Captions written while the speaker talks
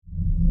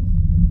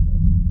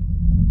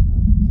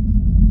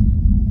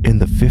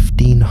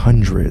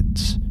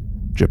1800s,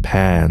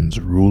 Japan's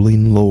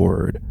ruling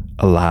lord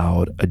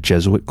allowed a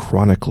Jesuit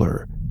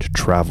chronicler to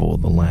travel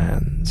the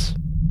lands.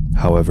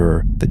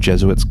 However, the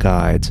Jesuits'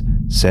 guides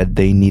said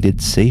they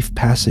needed safe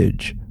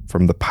passage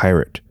from the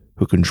pirate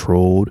who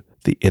controlled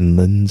the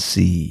inland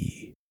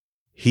sea.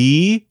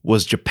 He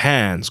was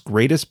Japan's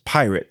greatest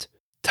pirate,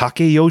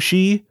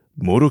 Takeyoshi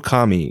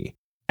Murakami.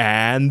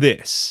 And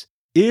this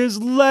is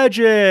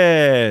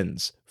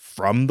Legends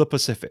from the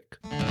Pacific.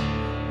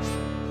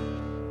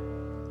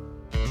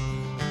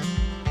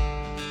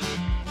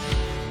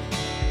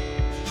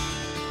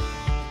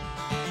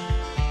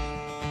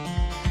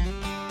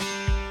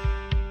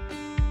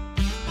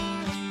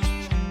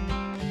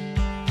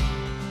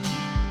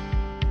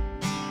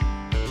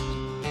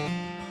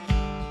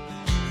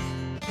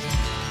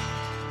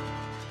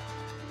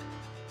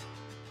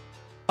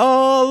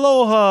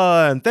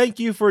 Aloha, and thank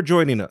you for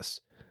joining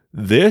us.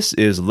 This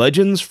is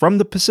Legends from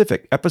the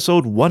Pacific,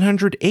 episode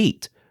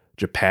 108,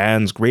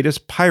 Japan's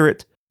Greatest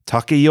Pirate,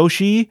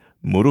 Takeyoshi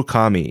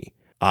Murakami.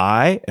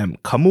 I am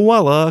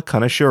Kamuela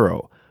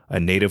Kaneshiro, a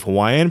native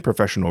Hawaiian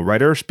professional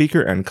writer,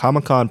 speaker, and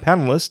Comic-Con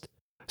panelist.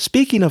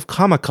 Speaking of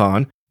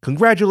Comic-Con,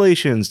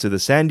 congratulations to the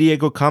San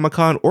Diego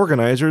Comic-Con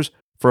organizers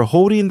for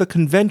holding the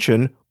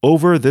convention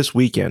over this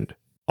weekend.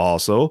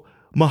 Also,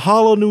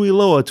 mahalo nui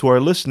loa to our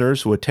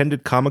listeners who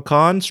attended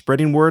Comic-Con,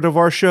 spreading word of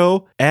our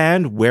show,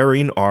 and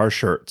wearing our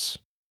shirts.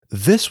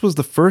 This was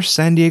the first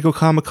San Diego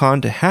Comic-Con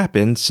to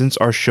happen since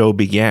our show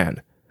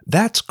began.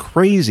 That's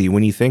crazy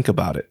when you think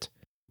about it.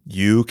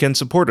 You can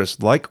support us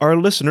like our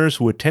listeners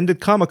who attended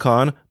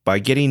Comic-Con by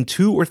getting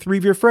 2 or 3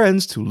 of your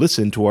friends to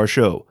listen to our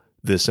show.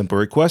 This simple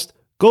request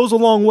goes a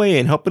long way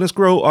in helping us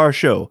grow our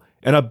show.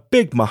 And a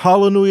big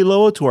mahalo nui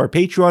loa to our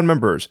Patreon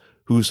members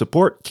whose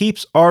support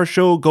keeps our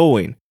show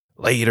going.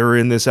 Later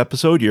in this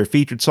episode, your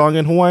featured song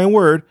in Hawaiian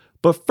word,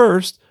 but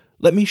first,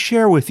 let me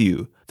share with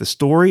you the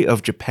story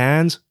of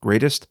Japan's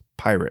greatest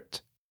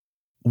pirate.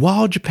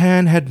 While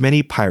Japan had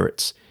many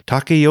pirates,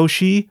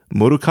 Takeyoshi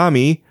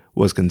Murakami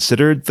was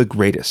considered the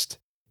greatest.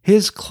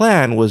 His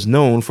clan was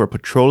known for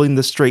patrolling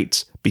the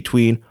straits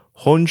between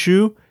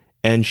Honshu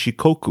and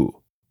Shikoku,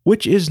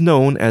 which is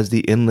known as the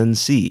Inland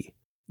Sea.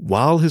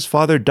 While his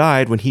father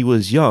died when he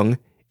was young,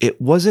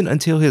 it wasn't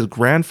until his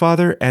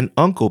grandfather and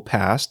uncle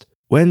passed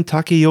when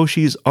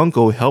Takeyoshi's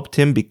uncle helped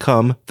him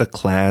become the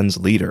clan's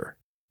leader.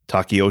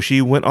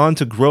 Takeyoshi went on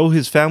to grow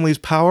his family's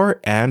power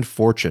and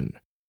fortune.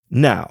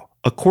 Now,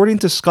 according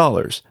to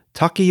scholars,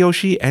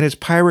 Takeyoshi and his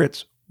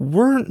pirates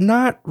were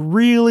not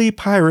really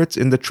pirates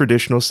in the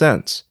traditional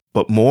sense,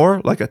 but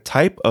more like a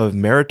type of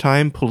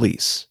maritime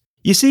police.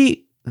 You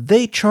see,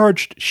 they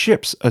charged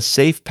ships a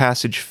safe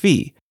passage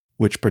fee,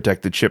 which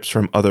protected ships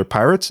from other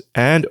pirates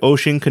and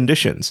ocean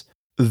conditions.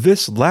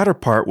 This latter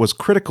part was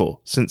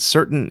critical since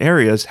certain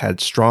areas had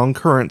strong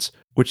currents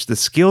which the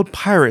skilled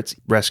pirates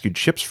rescued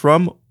ships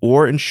from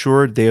or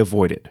ensured they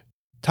avoided.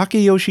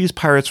 Takeyoshi's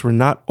pirates were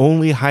not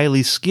only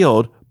highly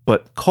skilled,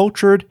 but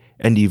cultured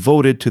and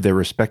devoted to their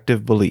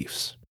respective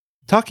beliefs.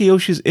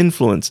 Takeyoshi's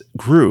influence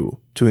grew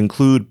to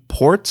include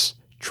ports,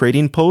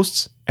 trading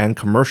posts, and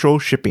commercial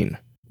shipping,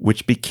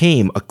 which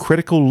became a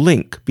critical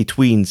link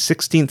between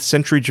 16th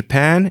century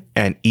Japan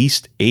and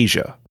East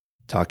Asia.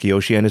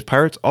 Takeyoshi and his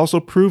pirates also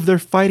proved their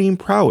fighting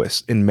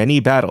prowess in many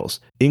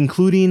battles,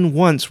 including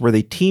once where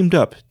they teamed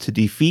up to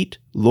defeat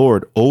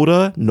Lord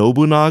Oda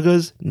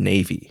Nobunaga's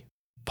navy.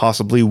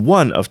 Possibly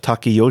one of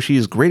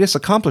Takeyoshi's greatest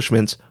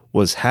accomplishments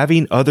was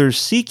having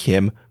others seek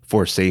him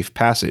for safe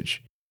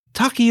passage.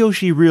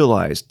 Takeyoshi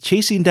realized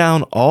chasing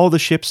down all the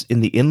ships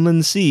in the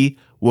inland sea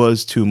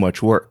was too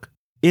much work.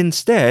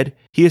 Instead,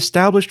 he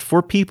established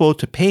for people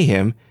to pay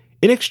him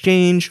in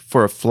exchange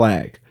for a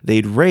flag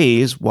they'd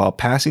raise while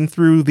passing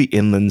through the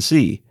inland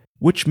sea,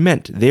 which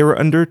meant they were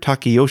under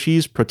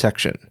Takeyoshi's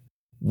protection.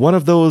 One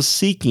of those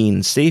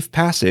seeking safe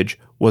passage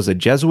was a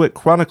Jesuit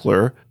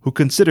chronicler who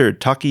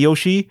considered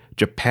Takeyoshi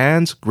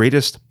Japan's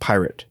greatest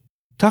pirate.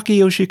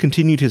 Takeyoshi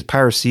continued his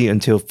piracy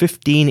until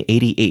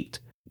 1588,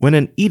 when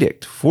an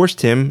edict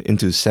forced him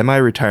into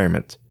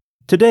semi-retirement.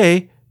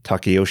 Today,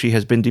 Takeyoshi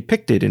has been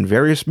depicted in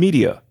various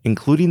media,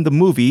 including the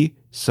movie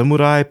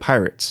Samurai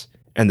Pirates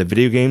and the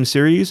video game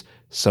series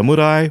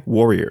Samurai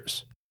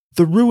Warriors.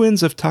 The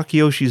ruins of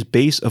Takeyoshi's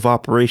base of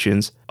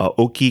operations,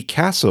 Aoki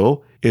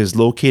Castle, is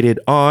located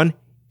on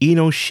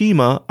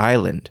Enoshima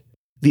Island.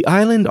 The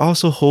island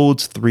also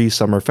holds 3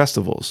 summer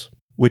festivals,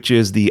 which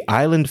is the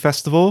Island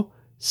Festival,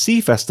 Sea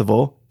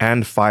Festival,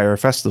 and Fire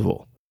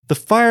Festival. The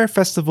Fire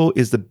Festival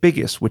is the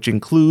biggest, which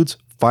includes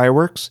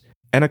fireworks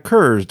and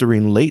occurs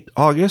during late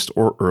August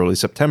or early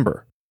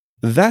September.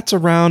 That's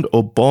around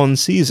Obon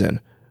season,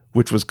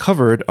 which was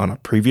covered on a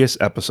previous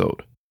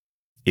episode.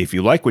 If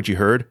you like what you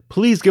heard,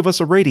 please give us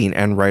a rating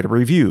and write a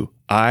review.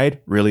 I'd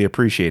really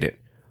appreciate it.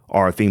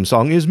 Our theme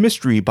song is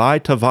Mystery by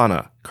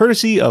Tavana,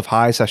 courtesy of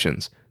High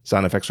Sessions.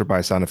 Sound effects are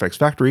by Sound Effects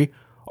Factory.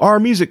 Our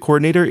music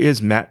coordinator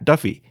is Matt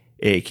Duffy,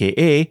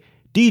 aka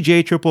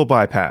DJ Triple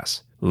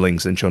Bypass.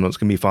 Links and show notes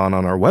can be found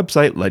on our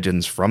website,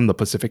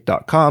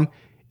 legendsfromthepacific.com,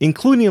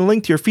 including a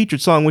link to your featured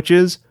song, which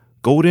is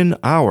Golden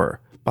Hour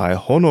by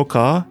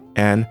Honoka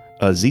and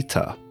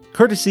Azita,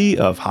 courtesy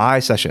of High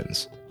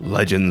Sessions.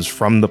 Legends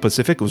from the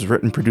Pacific was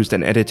written, produced,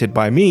 and edited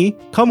by me,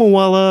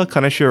 Kamuwala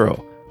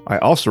Kaneshiro. I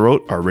also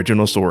wrote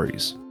original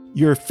stories.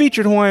 Your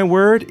featured Hawaiian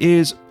word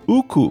is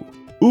uku.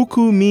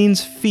 Uku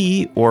means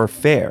fee or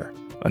fare.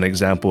 An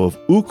example of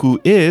uku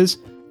is,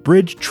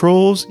 bridge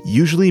trolls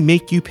usually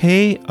make you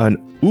pay an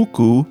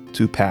uku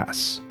to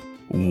pass.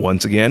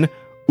 Once again,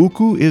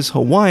 uku is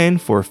Hawaiian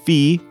for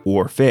fee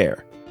or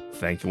fare.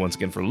 Thank you once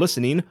again for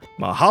listening.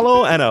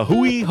 Mahalo and a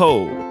hui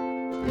ho!